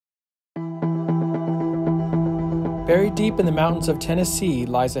Buried deep in the mountains of Tennessee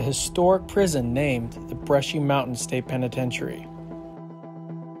lies a historic prison named the Brushy Mountain State Penitentiary.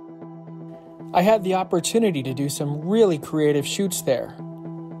 I had the opportunity to do some really creative shoots there,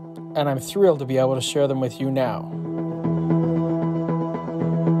 and I'm thrilled to be able to share them with you now.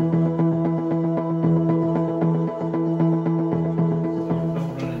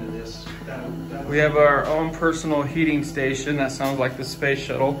 We have our own personal heating station. That sounds like the space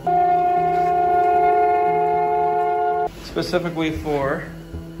shuttle. Specifically for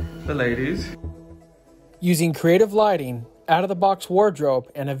the ladies. Using creative lighting, out-of-the-box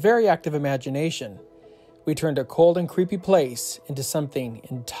wardrobe, and a very active imagination, we turned a cold and creepy place into something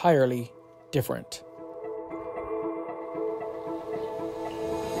entirely different.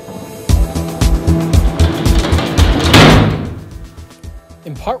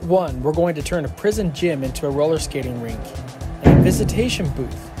 In part 1, we're going to turn a prison gym into a roller skating rink, and a visitation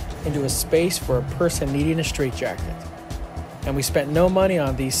booth into a space for a person needing a straitjacket. And we spent no money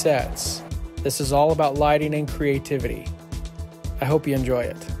on these sets. This is all about lighting and creativity. I hope you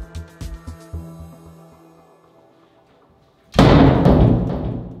enjoy it.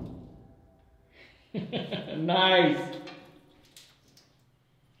 Nice.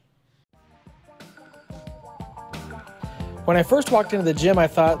 When I first walked into the gym, I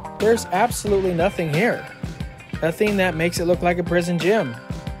thought, there's absolutely nothing here. Nothing that makes it look like a prison gym.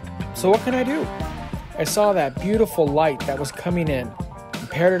 So what can I do? I saw that beautiful light that was coming in and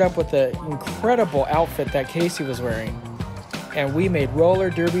paired it up with the incredible outfit that Kaycee was wearing. And we made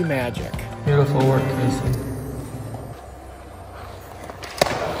roller derby magic. Beautiful work, Kaycee.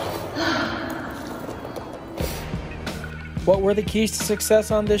 What were the keys to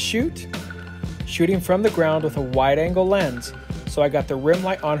success on this shoot? Shooting from the ground with a wide-angle lens, so I got the rim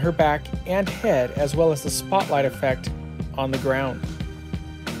light on her back and head, as well as the spotlight effect on the ground.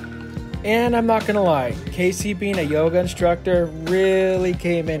 And I'm not gonna lie, Kaycee being a yoga instructor really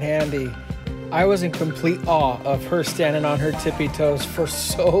came in handy. I was in complete awe of her standing on her tippy toes for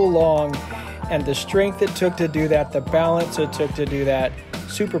so long, and the strength it took to do that, the balance it took to do that.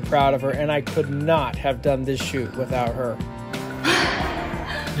 Super proud of her, and I could not have done this shoot without her.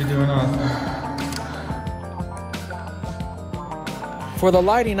 You're doing awesome. For the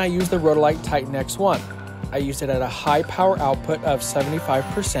lighting, I used the Rotolight Titan X1. I used it at a high power output of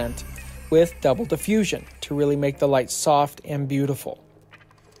 75% with double diffusion to really make the light soft and beautiful.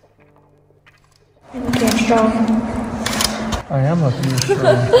 You're looking strong. I am looking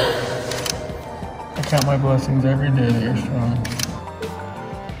strong. I count my blessings every day that you're strong.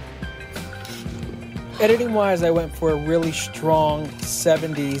 Editing-wise, I went for a really strong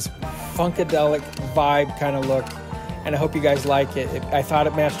 70s funkadelic vibe kind of look, and I hope you guys like it. I thought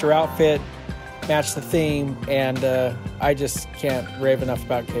it matched her outfit, matched the theme, and I just can't rave enough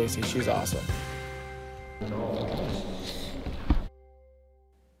about Kaycee. She's awesome.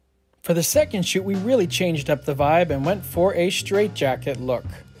 For the second shoot, we really changed up the vibe and went for a straitjacket look.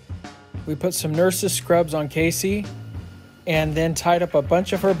 We put some nurse's scrubs on Kaycee, and then tied up a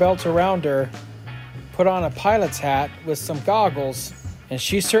bunch of her belts around her, put on a pilot's hat with some goggles, and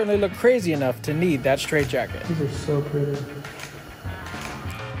she certainly looked crazy enough to need that straitjacket. These are so pretty.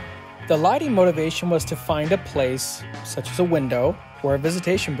 The lighting motivation was to find a place, such as a window or a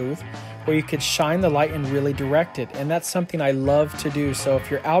visitation booth, where you could shine the light and really direct it. And that's something I love to do. So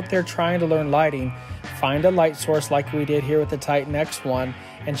if you're out there trying to learn lighting, find a light source like we did here with the Titan X1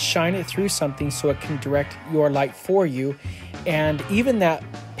 and shine it through something so it can direct your light for you. And even that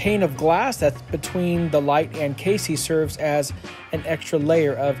pane of glass that's between the light and Kaycee serves as an extra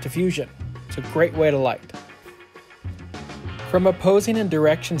layer of diffusion. It's a great way to light. From a posing and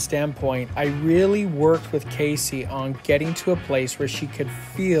direction standpoint, I really worked with Kaycee on getting to a place where she could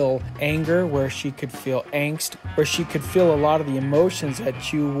feel anger, where she could feel angst, where she could feel a lot of the emotions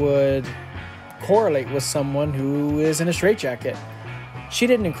that you would correlate with someone who is in a straitjacket. She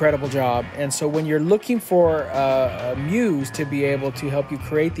did an incredible job, and so when you're looking for a muse to be able to help you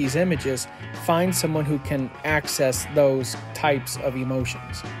create these images, find someone who can access those types of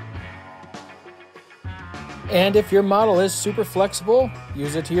emotions. And if your model is super flexible,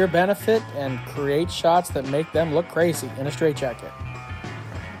 use it to your benefit and create shots that make them look crazy in a straitjacket.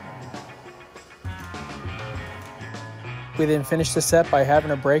 We then finished the set by having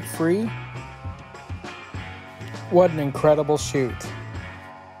her break free. What an incredible shoot.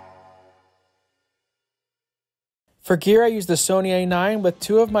 For gear, I used the Sony A9 with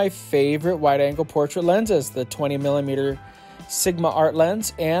two of my favorite wide-angle portrait lenses, the 20mm Sigma Art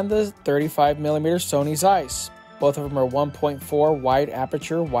lens and the 35mm Sony Zeiss. Both of them are 1.4 wide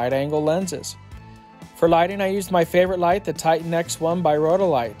aperture wide-angle lenses. For lighting, I used my favorite light, the Titan X1 by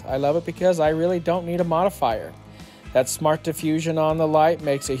Rotolight. I love it because I really don't need a modifier. That smart diffusion on the light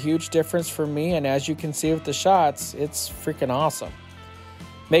makes a huge difference for me, and as you can see with the shots, it's freaking awesome.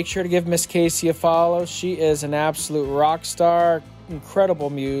 Make sure to give Miss Kaycee a follow. She is an absolute rock star, incredible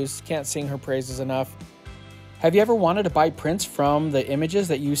muse. Can't sing her praises enough. Have you ever wanted to buy prints from the images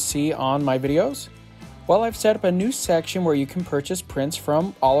that you see on my videos? Well, I've set up a new section where you can purchase prints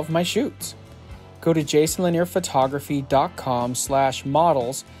from all of my shoots. Go to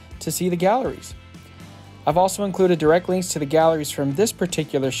jasonlanierphotography.com/models to see the galleries. I've also included direct links to the galleries from this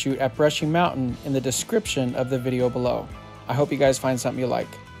particular shoot at Brushy Mountain in the description of the video below. I hope you guys find something you like.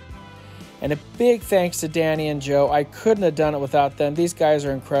 And a big thanks to Danny and Joe. I couldn't have done it without them. These guys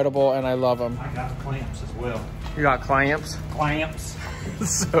are incredible and I love them. I got the clamps as well. You got clamps? Clamps.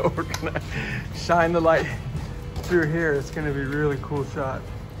 So we're gonna shine the light through here. It's gonna be a really cool shot.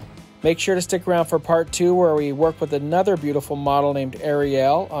 Make sure to stick around for part 2 where we work with another beautiful model named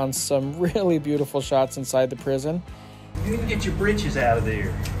Ariel on some really beautiful shots inside the prison. You need to get your britches out of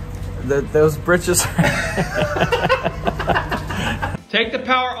there. Those britches. Take the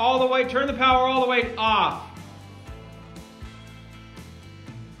power all the way, turn the power all the way off.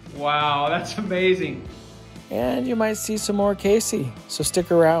 Wow, that's amazing. And you might see some more Kaycee, so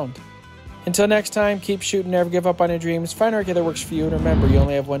stick around. Until next time, keep shooting, never give up on your dreams. Find a rig that works for you, and remember, you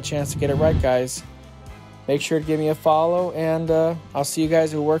only have one chance to get it right, guys. Make sure to give me a follow, and I'll see you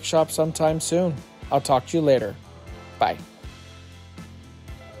guys at a workshop sometime soon. I'll talk to you later. Bye.